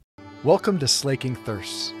Welcome to Slaking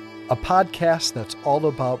Thirsts, a podcast that's all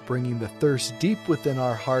about bringing the thirst deep within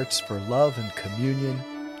our hearts for love and communion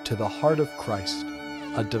to the heart of Christ,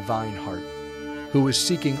 a divine heart, who is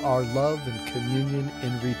seeking our love and communion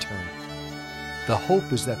in return. The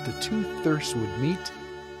hope is that the two thirsts would meet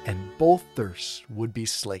and both thirsts would be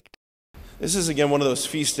slaked. This is, again, one of those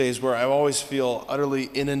feast days where I always feel utterly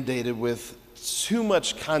inundated with too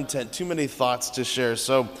much content, too many thoughts to share.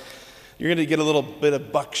 So you're going to get a little bit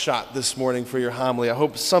of buckshot this morning for your homily. I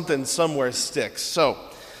hope something somewhere sticks. So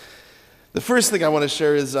the first thing I want to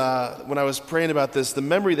share is when I was praying about this, the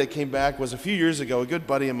memory that came back was a few years ago, a good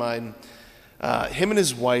buddy of mine, him and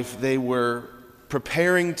his wife, they were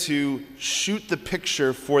preparing to shoot the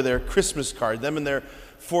picture for their Christmas card, them and their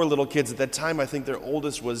 4 little kids. At that time, I think their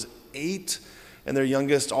oldest was 8, and their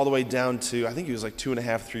youngest all the way down to, I think he was like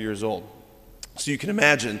 2.5, 3 years old. So you can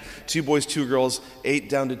imagine, 2 boys, 2 girls, 8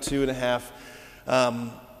 down to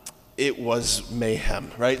 2.5. It was mayhem,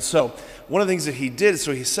 right? So one of the things that he did,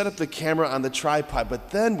 so he set up the camera on the tripod,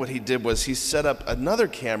 but then what he did was he set up another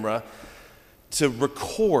camera to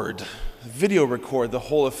video record the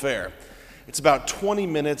whole affair. It's about 20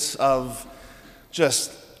 minutes of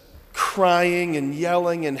just crying and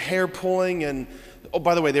yelling and hair pulling and, oh,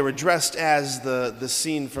 by the way, they were dressed as the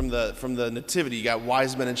scene from the Nativity. You got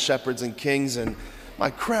wise men and shepherds and kings, and my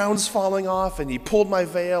crown's falling off, and he pulled my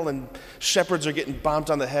veil, and shepherds are getting bonked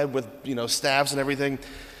on the head with, staves and everything.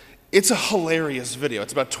 It's a hilarious video.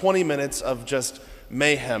 It's about 20 minutes of just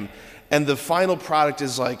mayhem. And the final product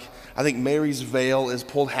is I think Mary's veil is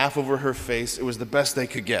pulled half over her face. It was the best they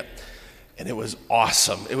could get. And it was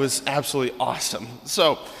awesome. It was absolutely awesome.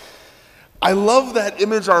 So I love that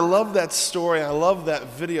image, I love that story, I love that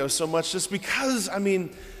video so much just because,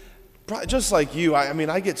 just like you,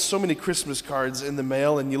 I get so many Christmas cards in the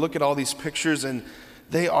mail and you look at all these pictures and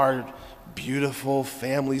they are beautiful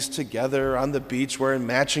families together on the beach wearing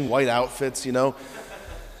matching white outfits,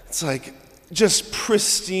 It's like just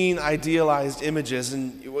pristine, idealized images.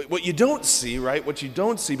 And what you don't see, right,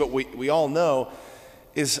 but we all know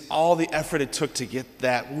is all the effort it took to get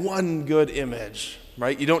that one good image.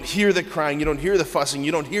 Right? You don't hear the crying, you don't hear the fussing,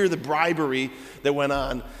 you don't hear the bribery that went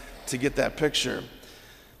on to get that picture.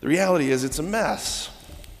 The reality is it's a mess.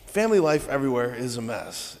 Family life everywhere is a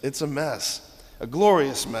mess. It's a mess, a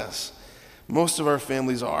glorious mess. Most of our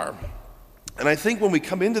families are. And I think when we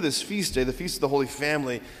come into this feast day, the Feast of the Holy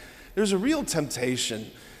Family, there's a real temptation,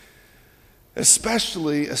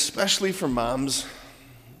 especially for moms.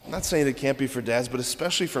 I'm not saying it can't be for dads, but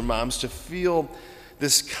especially for moms to feel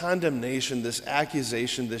this condemnation, this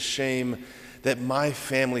accusation, this shame that my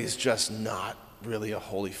family is just not really a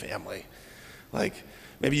holy family.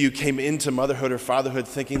 Maybe you came into motherhood or fatherhood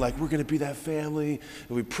thinking we're going to be that family,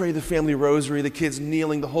 and we pray the family rosary, the kids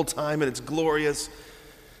kneeling the whole time, and it's glorious.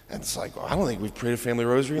 And it's I don't think we've prayed a family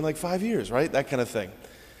rosary in 5 years, right? That kind of thing.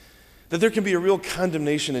 That there can be a real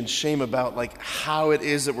condemnation and shame about how it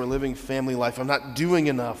is that we're living family life. I'm not doing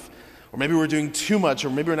enough. Or maybe we're doing too much, or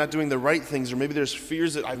maybe we're not doing the right things, or maybe there's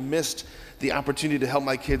fears that I've missed the opportunity to help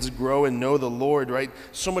my kids grow and know the Lord, right?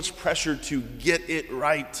 So much pressure to get it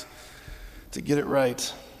right, I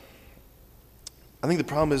think the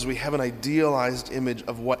problem is we have an idealized image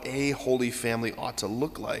of what a holy family ought to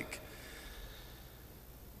look like.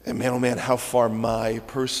 And man, oh man, how far my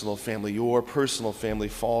personal family, your personal family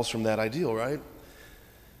falls from that ideal, right?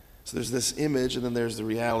 So there's this image, and then there's the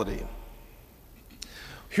reality.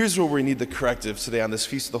 Here's where we need the corrective today on this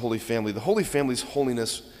Feast of the Holy Family. The Holy Family's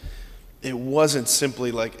holiness, it wasn't simply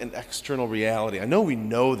an external reality. I know we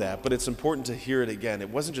know that, but it's important to hear it again. It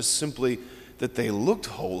wasn't just simply that they looked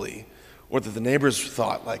holy or that the neighbors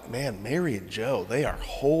thought man, Mary and Joe, they are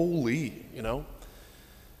holy,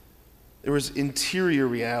 There was interior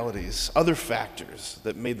realities, other factors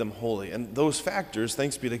that made them holy. And those factors,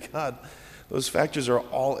 thanks be to God, those factors are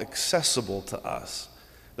all accessible to us.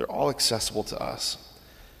 They're all accessible to us.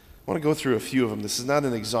 I want to go through a few of them. This is not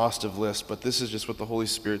an exhaustive list, but this is just what the Holy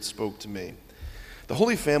Spirit spoke to me. The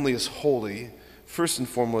Holy Family is holy, first and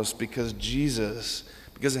foremost, because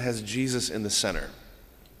it has Jesus in the center.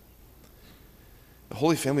 The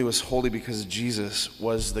Holy Family was holy because Jesus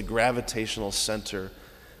was the gravitational center,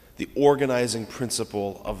 the organizing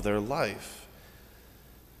principle of their life.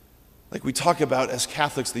 We talk about as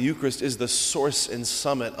Catholics, the Eucharist is the source and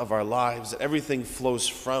summit of our lives. Everything flows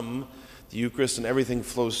from the Eucharist and everything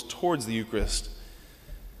flows towards the Eucharist.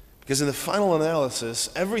 Because in the final analysis,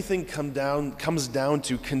 everything conduces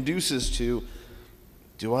to,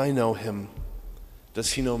 do I know him?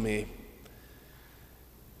 Does he know me?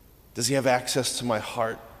 Does he have access to my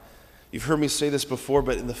heart? You've heard me say this before,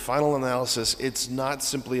 but in the final analysis, it's not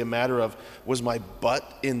simply a matter of, was my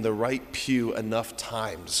butt in the right pew enough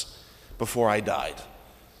times before I died?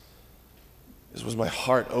 Was my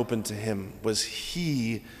heart open to him? Was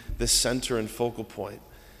he the center and focal point?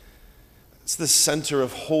 It's the center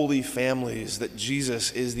of holy families that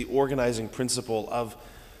Jesus is the organizing principle of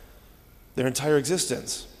their entire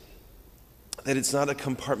existence. That it's not a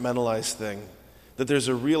compartmentalized thing. That there's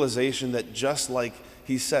a realization that just like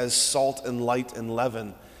he says, salt and light and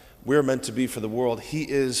leaven, we're meant to be for the world. He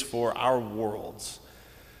is for our worlds.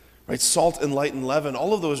 Right? Salt and light and leaven,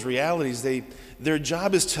 all of those realities, their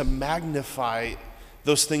job is to magnify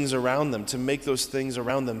those things around them, to make those things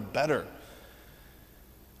around them better.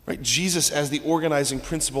 Right? Jesus, as the organizing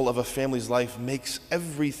principle of a family's life, makes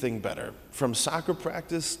everything better, from soccer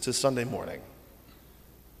practice to Sunday morning.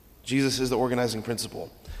 Jesus is the organizing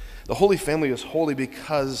principle. The Holy Family is holy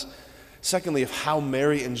because, secondly, of how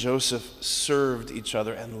Mary and Joseph served each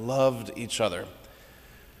other and loved each other.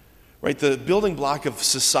 Right? The building block of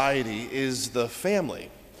society is the family.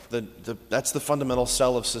 That's the fundamental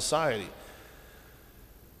cell of society.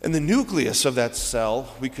 And the nucleus of that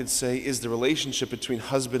cell, we could say, is the relationship between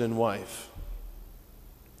husband and wife.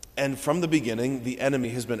 And from the beginning, the enemy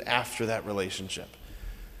has been after that relationship.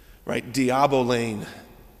 Right? Diabolane,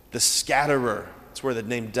 the scatterer, that's where the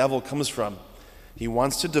name devil comes from. He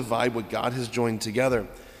wants to divide what God has joined together.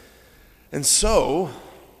 And so,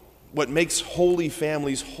 what makes holy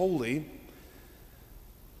families holy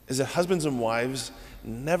is that husbands and wives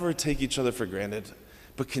never take each other for granted,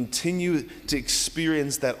 but continue to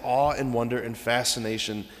experience that awe and wonder and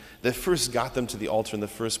fascination that first got them to the altar in the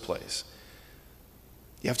first place.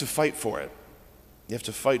 You have to fight for it. You have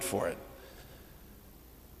to fight for it.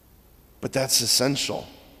 But that's essential.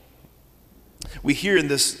 We hear in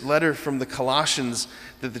this letter from the Colossians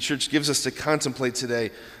that the church gives us to contemplate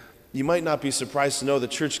today. You might not be surprised to know the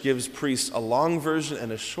church gives priests a long version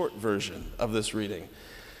and a short version of this reading.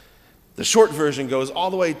 The short version goes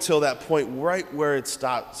all the way till that point right where it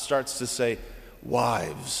starts to say,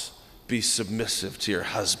 wives, be submissive to your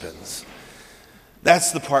husbands.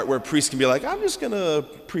 That's the part where priests can be like, I'm just going to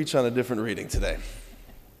preach on a different reading today.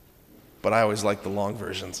 But I always like the long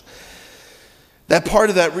versions. That part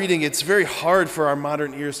of that reading, it's very hard for our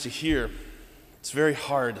modern ears to hear. It's very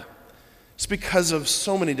hard. It's because of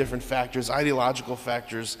so many different factors, ideological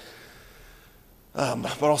factors,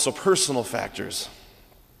 but also personal factors.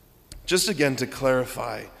 Just again to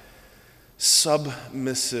clarify,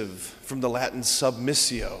 submissive, from the Latin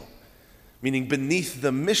submissio, meaning beneath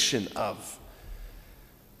the mission of.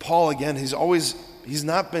 Paul, again, he's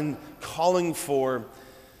not been calling for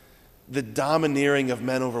the domineering of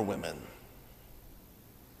men over women.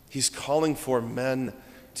 He's calling for men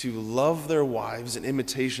to love their wives in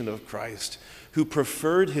imitation of Christ, who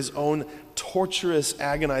preferred his own torturous,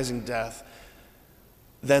 agonizing death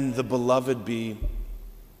than the beloved be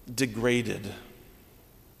degraded.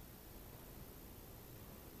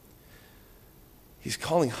 He's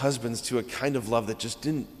calling husbands to a kind of love that just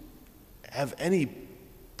didn't have any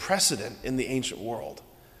precedent in the ancient world.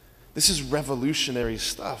 This is revolutionary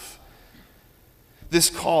stuff. This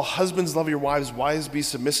call, husbands love your wives, wives be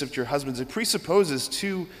submissive to your husbands, it presupposes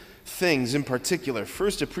two things in particular.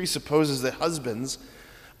 First, it presupposes that husbands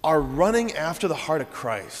are running after the heart of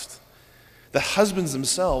Christ. The husbands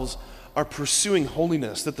themselves are pursuing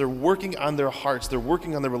holiness, that they're working on their hearts, they're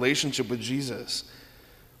working on their relationship with Jesus,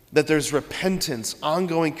 that there's repentance,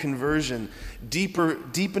 ongoing conversion,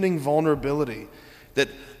 deepening vulnerability, that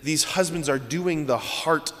these husbands are doing the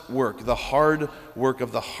heart work, the hard work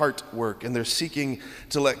of the heart work, and they're seeking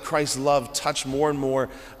to let Christ's love touch more and more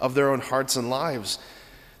of their own hearts and lives,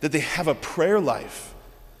 that they have a prayer life,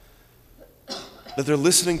 that they're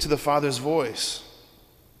listening to the Father's voice.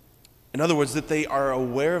 In other words, that they are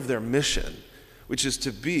aware of their mission, which is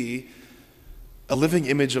to be a living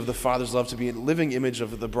image of the Father's love, to be a living image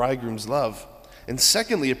of the bridegroom's love. And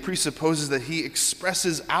secondly, it presupposes that he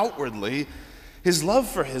expresses outwardly his love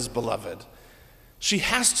for his beloved. She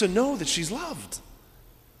has to know that she's loved.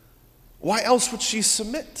 Why else would she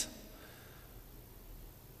submit?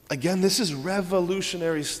 Again, this is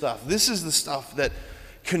revolutionary stuff. This is the stuff that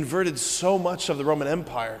converted so much of the Roman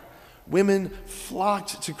Empire. Women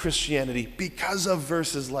flocked to Christianity because of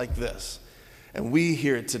verses like this. And we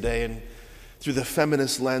hear it today and through the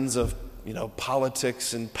feminist lens of,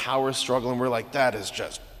 politics and power struggle, and we're like, that is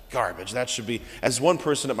just garbage. That should be, as one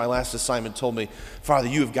person at my last assignment told me, Father,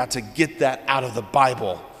 you have got to get that out of the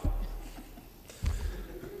Bible.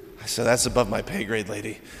 I said, that's above my pay grade,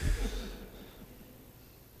 lady.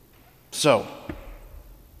 So,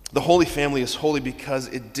 the Holy Family is holy because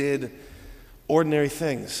it did ordinary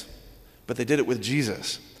things. but they did it with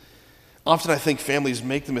Jesus. Often I think families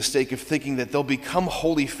make the mistake of thinking that they'll become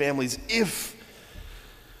holy families if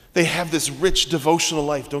they have this rich devotional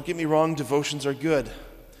life. Don't get me wrong, devotions are good.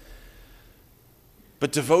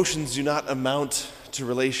 But devotions do not amount to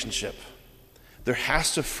relationship. There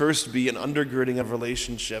has to first be an undergirding of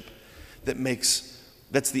relationship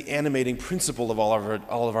that's the animating principle of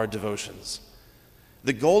all of our devotions.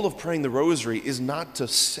 The goal of praying the rosary is not to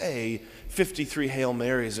say 53 Hail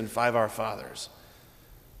Marys and 5 Our Fathers.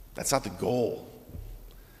 That's not the goal.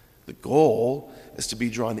 The goal is to be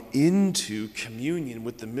drawn into communion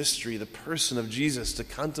with the mystery, the person of Jesus, to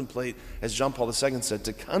contemplate, as John Paul II said,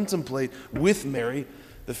 to contemplate with Mary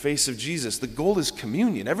the face of Jesus. The goal is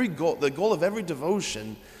communion. The goal of every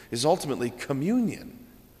devotion is ultimately communion.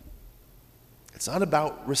 It's not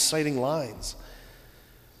about reciting lines.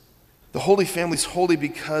 The Holy Family is holy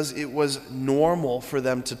because it was normal for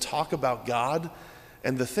them to talk about God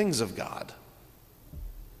and the things of God.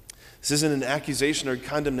 This isn't an accusation or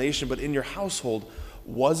condemnation, but in your household,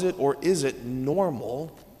 was it or is it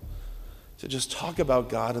normal to just talk about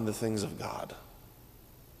God and the things of God?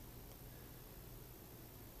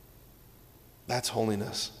 That's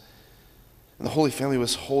holiness. And the Holy Family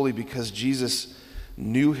was holy because Jesus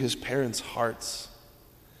knew his parents' hearts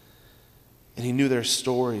and he knew their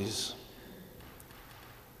stories.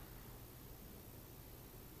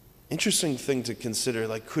 Interesting thing to consider,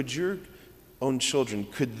 could your own children,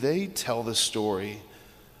 could they tell the story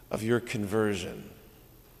of your conversion?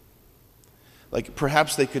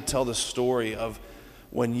 Perhaps they could tell the story of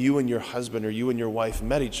when you and your husband or you and your wife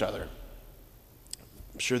met each other.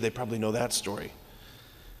 I'm sure they probably know that story.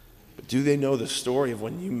 But do they know the story of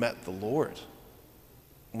when you met the Lord?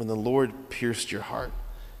 When the Lord pierced your heart?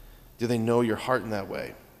 Do they know your heart in that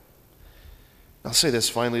way? I'll say this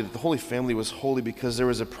finally, that the Holy Family was holy because there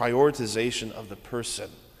was a prioritization of the person.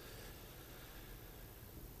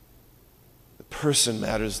 The person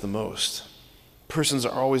matters the most. Persons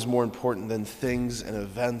are always more important than things and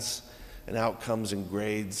events and outcomes and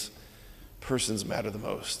grades. Persons matter the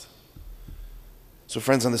most. So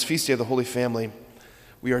friends, on this feast day of the Holy Family,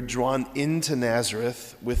 we are drawn into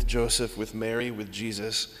Nazareth with Joseph, with Mary, with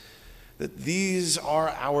Jesus, that these are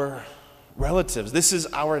our relatives. This is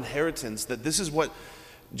our inheritance, that this is what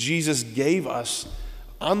Jesus gave us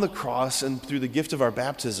on the cross and through the gift of our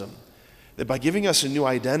baptism. That by giving us a new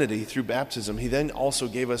identity through baptism, he then also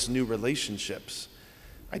gave us new relationships.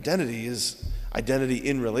 Identity is identity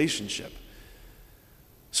in relationship.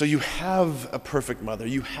 So you have a perfect mother.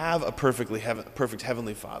 You have a perfect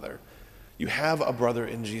heavenly Father. You have a brother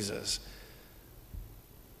in Jesus.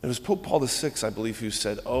 It was Pope Paul VI, I believe, who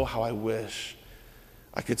said, "Oh, how I wish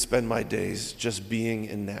I could spend my days just being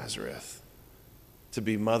in Nazareth, to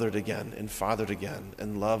be mothered again and fathered again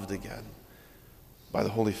and loved again by the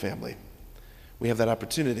Holy Family." We have that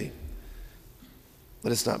opportunity.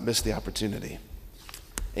 Let us not miss the opportunity.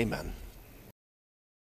 Amen.